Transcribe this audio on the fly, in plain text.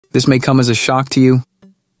This may come as a shock to you,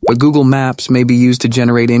 but Google Maps may be used to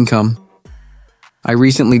generate income. I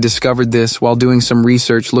recently discovered this while doing some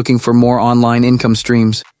research looking for more online income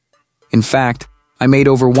streams. In fact, I made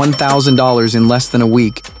over $1,000 in less than a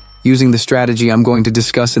week using the strategy I'm going to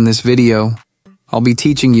discuss in this video. I'll be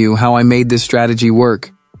teaching you how I made this strategy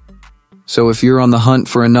work. So if you're on the hunt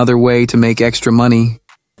for another way to make extra money,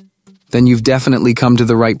 then you've definitely come to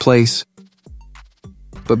the right place.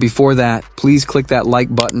 But before that, please click that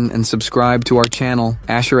like button and subscribe to our channel,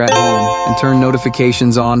 Asher at Home, and turn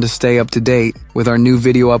notifications on to stay up to date with our new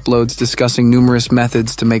video uploads discussing numerous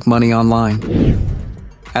methods to make money online.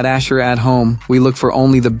 At Asher at Home, we look for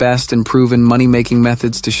only the best and proven money-making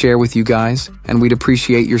methods to share with you guys, and we'd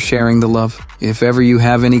appreciate your sharing the love. If ever you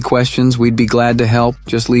have any questions, we'd be glad to help.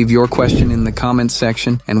 Just leave your question in the comments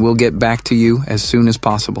section, and we'll get back to you as soon as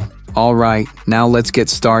possible. All right, now let's get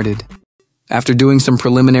started. After doing some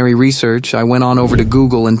preliminary research, I went on over to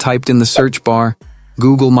Google and typed in the search bar,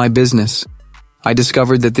 Google My Business. I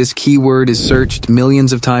discovered that this keyword is searched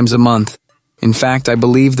millions of times a month. In fact, I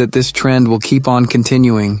believe that this trend will keep on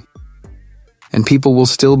continuing, and people will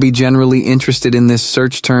still be generally interested in this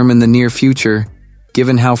search term in the near future,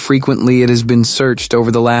 given how frequently it has been searched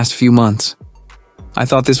over the last few months. I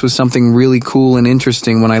thought this was something really cool and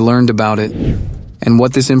interesting when I learned about it, and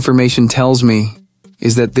what this information tells me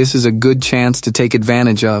is that this is a good chance to take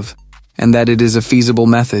advantage of, and that it is a feasible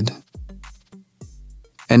method.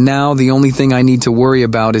 And now the only thing I need to worry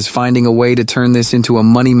about is finding a way to turn this into a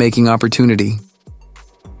money-making opportunity.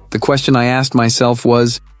 The question I asked myself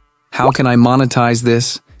was, how can I monetize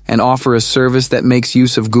this and offer a service that makes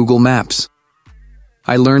use of Google Maps?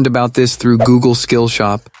 I learned about this through Google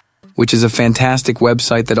Skillshop, which is a fantastic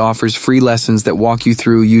website that offers free lessons that walk you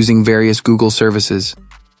through using various Google services.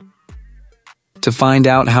 To find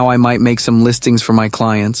out how I might make some listings for my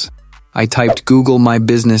clients, I typed Google My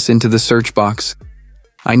Business into the search box.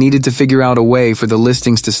 I needed to figure out a way for the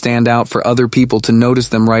listings to stand out for other people to notice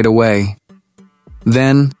them right away.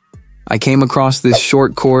 Then, I came across this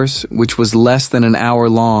short course, which was less than an hour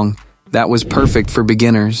long, that was perfect for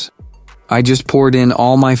beginners. I just poured in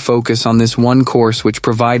all my focus on this one course which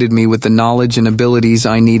provided me with the knowledge and abilities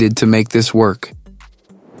I needed to make this work.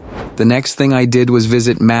 The next thing I did was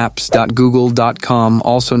visit maps.google.com,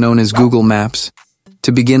 also known as Google Maps,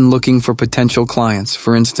 to begin looking for potential clients.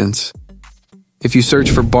 For instance, if you search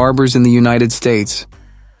for barbers in the United States,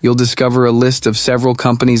 you'll discover a list of several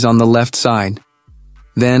companies on the left side.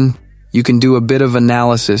 Then, you can do a bit of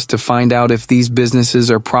analysis to find out if these businesses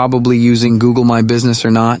are probably using Google My Business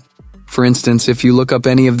or not. For instance, if you look up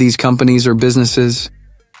any of these companies or businesses,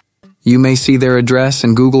 you may see their address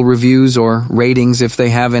and Google reviews or ratings if they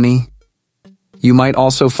have any. You might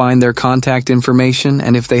also find their contact information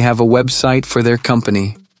and if they have a website for their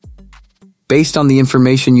company. Based on the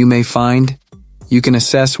information you may find, you can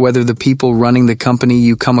assess whether the people running the company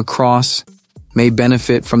you come across may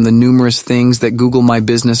benefit from the numerous things that Google My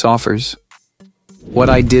Business offers. What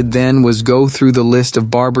I did then was go through the list of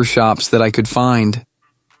barbershops that I could find.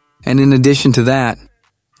 And in addition to that,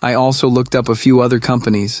 I also looked up a few other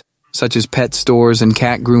companies, such as pet stores and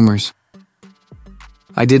cat groomers.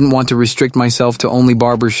 I didn't want to restrict myself to only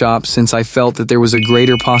barbershops since I felt that there was a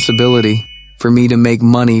greater possibility for me to make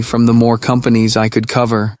money from the more companies I could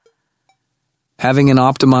cover. Having an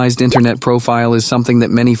optimized internet profile is something that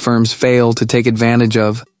many firms fail to take advantage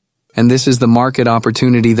of, and this is the market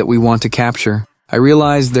opportunity that we want to capture. I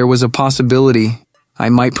realized there was a possibility I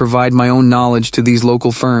might provide my own knowledge to these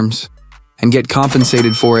local firms and get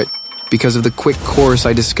compensated for it because of the quick course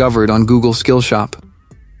I discovered on Google Skillshop.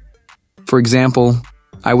 For example,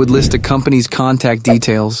 I would list a company's contact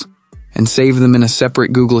details and save them in a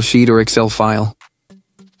separate Google Sheet or Excel file.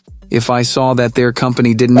 If I saw that their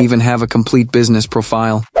company didn't even have a complete business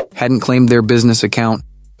profile, hadn't claimed their business account,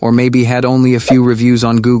 or maybe had only a few reviews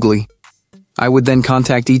on Googly, I would then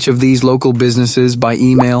contact each of these local businesses by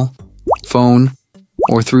email, phone,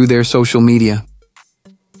 or through their social media.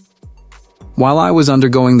 While I was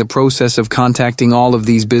undergoing the process of contacting all of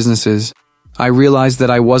these businesses, I realized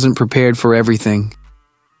that I wasn't prepared for everything.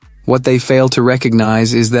 What they fail to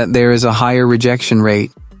recognize is that there is a higher rejection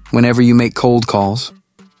rate whenever you make cold calls.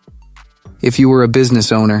 If you were a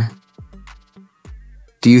business owner,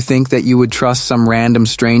 do you think that you would trust some random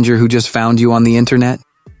stranger who just found you on the internet,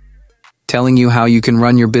 telling you how you can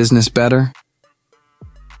run your business better?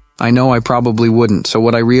 I know I probably wouldn't, so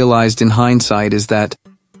what I realized in hindsight is that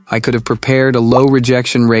I could have prepared a low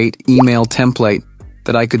rejection rate email template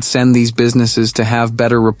that I could send these businesses to have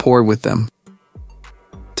better rapport with them.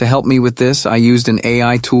 To help me with this, I used an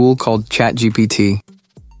AI tool called ChatGPT.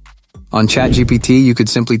 On ChatGPT, you could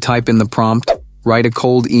simply type in the prompt, write a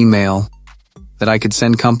cold email that I could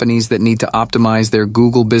send companies that need to optimize their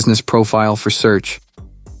Google business profile for search.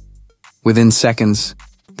 Within seconds,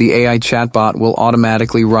 the AI chatbot will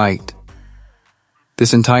automatically write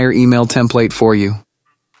this entire email template for you.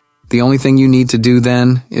 The only thing you need to do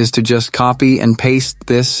then is to just copy and paste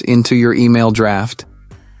this into your email draft,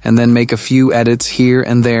 and then make a few edits here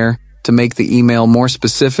and there to make the email more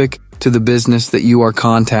specific to the business that you are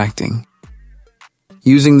contacting.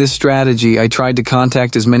 Using this strategy, I tried to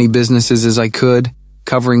contact as many businesses as I could,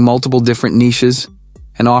 covering multiple different niches,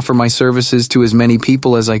 and offer my services to as many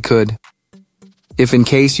people as I could. If in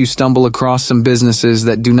case you stumble across some businesses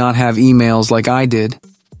that do not have emails like I did,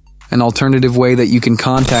 an alternative way that you can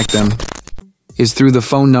contact them is through the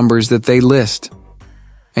phone numbers that they list,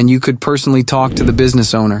 and you could personally talk to the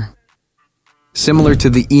business owner. Similar to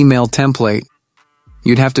the email template,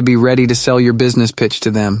 you'd have to be ready to sell your business pitch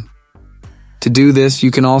to them. To do this,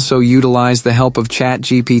 you can also utilize the help of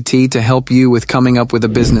ChatGPT to help you with coming up with a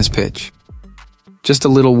business pitch. Just a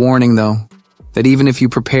little warning though, that even if you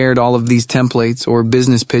prepared all of these templates or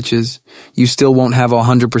business pitches, you still won't have a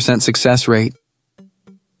 100% success rate,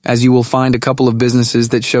 as you will find a couple of businesses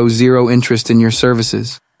that show zero interest in your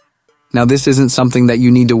services. Now this isn't something that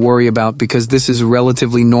you need to worry about because this is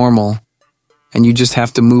relatively normal, and you just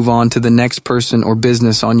have to move on to the next person or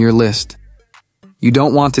business on your list. You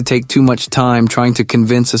don't want to take too much time trying to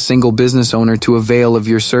convince a single business owner to avail of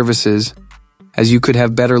your services, as you could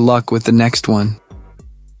have better luck with the next one.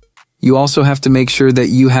 You also have to make sure that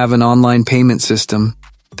you have an online payment system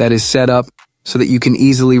that is set up so that you can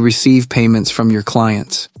easily receive payments from your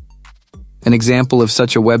clients. An example of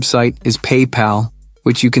such a website is PayPal,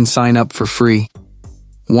 which you can sign up for free.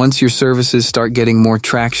 Once your services start getting more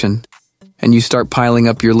traction, and you start piling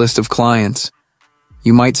up your list of clients,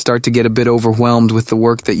 you might start to get a bit overwhelmed with the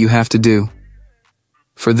work that you have to do.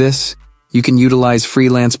 For this, you can utilize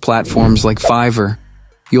freelance platforms like Fiverr.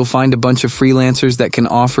 You'll find a bunch of freelancers that can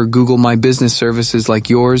offer Google My Business services like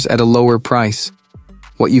yours at a lower price.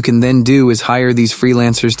 What you can then do is hire these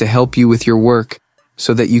freelancers to help you with your work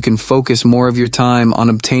so that you can focus more of your time on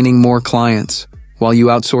obtaining more clients while you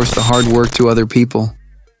outsource the hard work to other people.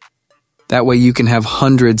 That way you can have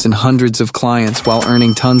hundreds and hundreds of clients while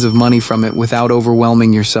earning tons of money from it without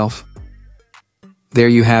overwhelming yourself. There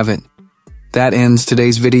you have it. That ends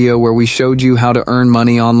today's video where we showed you how to earn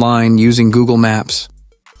money online using Google Maps.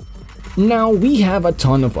 Now we have a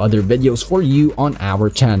ton of other videos for you on our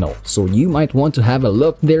channel, so you might want to have a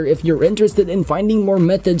look there if you're interested in finding more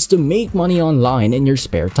methods to make money online in your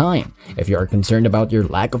spare time. If you are concerned about your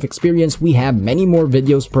lack of experience, we have many more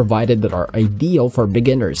videos provided that are ideal for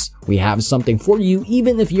beginners. We have something for you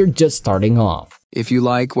even if you're just starting off. If you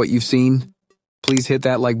like what you've seen, please hit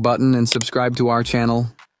that like button and subscribe to our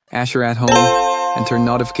channel, Asher at Home, and turn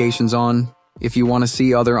notifications on if you want to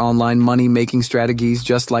see other online money-making strategies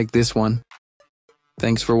just like this one.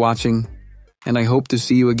 Thanks for watching, and I hope to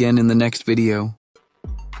see you again in the next video.